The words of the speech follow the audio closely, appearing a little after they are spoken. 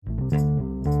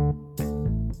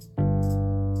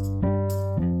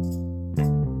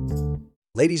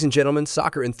Ladies and gentlemen,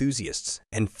 soccer enthusiasts,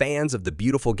 and fans of the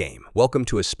beautiful game, welcome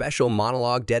to a special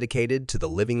monologue dedicated to the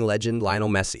living legend Lionel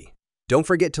Messi. Don't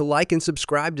forget to like and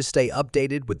subscribe to stay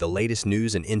updated with the latest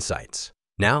news and insights.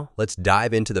 Now, let's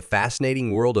dive into the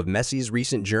fascinating world of Messi's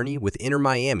recent journey with Inter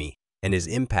Miami and his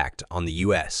impact on the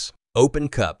U.S. Open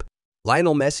Cup.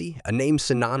 Lionel Messi, a name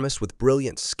synonymous with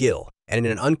brilliance, skill, and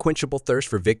an unquenchable thirst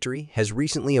for victory, has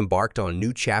recently embarked on a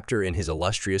new chapter in his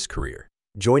illustrious career.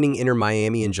 Joining Inter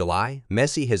Miami in July,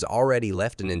 Messi has already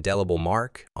left an indelible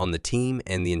mark on the team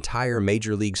and the entire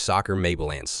Major League Soccer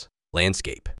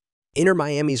landscape. Inter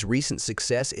Miami's recent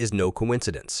success is no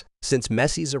coincidence. Since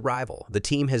Messi's arrival, the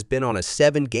team has been on a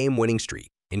 7-game winning streak,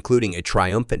 including a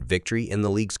triumphant victory in the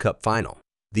League's Cup final.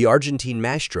 The Argentine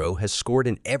maestro has scored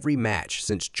in every match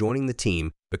since joining the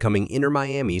team, becoming Inter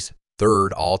Miami's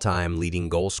third all-time leading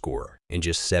goal scorer in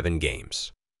just 7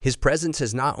 games. His presence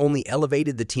has not only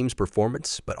elevated the team's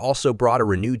performance, but also brought a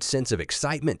renewed sense of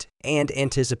excitement and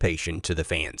anticipation to the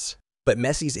fans. But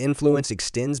Messi's influence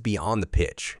extends beyond the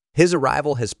pitch. His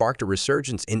arrival has sparked a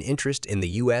resurgence in interest in the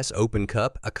U.S. Open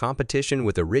Cup, a competition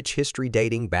with a rich history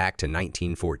dating back to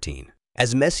 1914.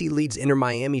 As Messi leads Inter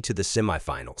Miami to the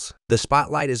semifinals, the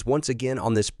spotlight is once again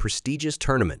on this prestigious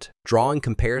tournament, drawing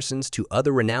comparisons to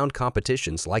other renowned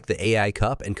competitions like the AI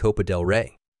Cup and Copa del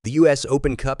Rey. The U.S.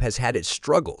 Open Cup has had its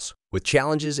struggles, with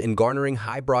challenges in garnering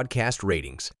high broadcast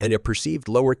ratings and a perceived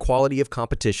lower quality of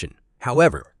competition.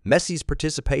 However, Messi's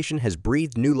participation has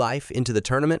breathed new life into the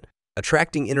tournament,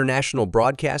 attracting international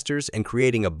broadcasters and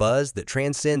creating a buzz that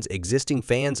transcends existing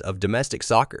fans of domestic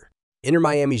soccer. Inter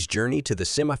Miami's journey to the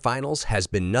semifinals has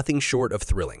been nothing short of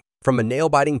thrilling. From a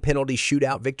nail-biting penalty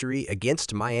shootout victory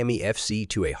against Miami FC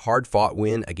to a hard-fought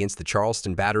win against the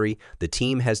Charleston Battery, the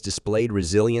team has displayed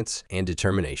resilience and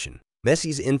determination.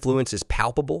 Messi's influence is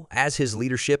palpable, as his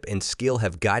leadership and skill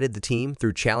have guided the team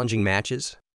through challenging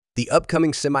matches. The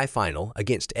upcoming semifinal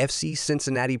against FC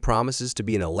Cincinnati promises to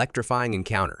be an electrifying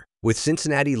encounter. With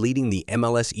Cincinnati leading the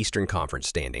MLS Eastern Conference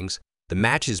standings, the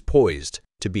match is poised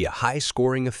to be a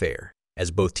high-scoring affair,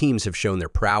 as both teams have shown their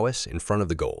prowess in front of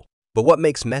the goal. But what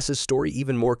makes Messi's story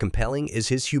even more compelling is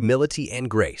his humility and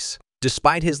grace.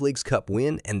 Despite his League's Cup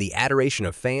win and the adoration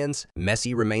of fans,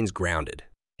 Messi remains grounded.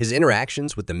 His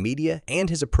interactions with the media and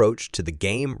his approach to the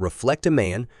game reflect a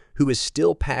man who is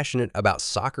still passionate about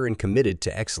soccer and committed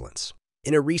to excellence.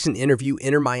 In a recent interview,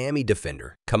 Inter Miami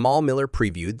defender Kamal Miller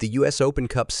previewed the U.S. Open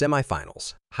Cup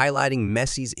semifinals, highlighting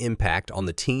Messi's impact on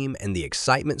the team and the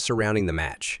excitement surrounding the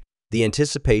match. The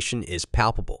anticipation is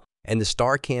palpable, and the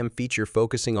StarCam feature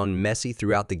focusing on Messi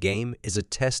throughout the game is a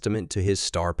testament to his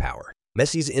star power.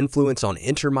 Messi's influence on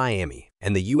Inter Miami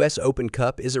and the U.S. Open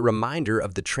Cup is a reminder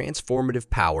of the transformative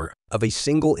power of a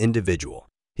single individual.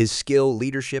 His skill,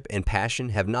 leadership, and passion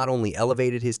have not only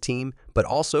elevated his team, but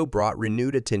also brought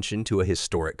renewed attention to a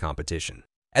historic competition.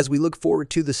 As we look forward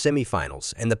to the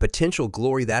semifinals and the potential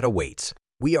glory that awaits,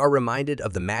 we are reminded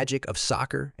of the magic of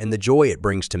soccer and the joy it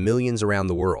brings to millions around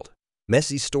the world.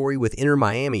 Messi's story with Inter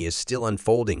Miami is still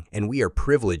unfolding, and we are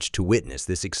privileged to witness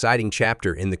this exciting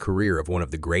chapter in the career of one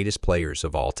of the greatest players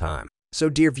of all time. So,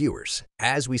 dear viewers,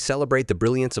 as we celebrate the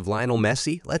brilliance of Lionel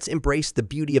Messi, let's embrace the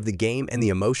beauty of the game and the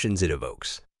emotions it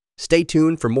evokes. Stay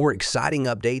tuned for more exciting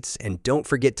updates, and don't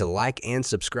forget to like and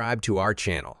subscribe to our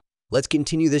channel. Let's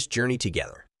continue this journey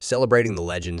together, celebrating the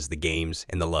legends, the games,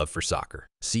 and the love for soccer.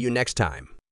 See you next time.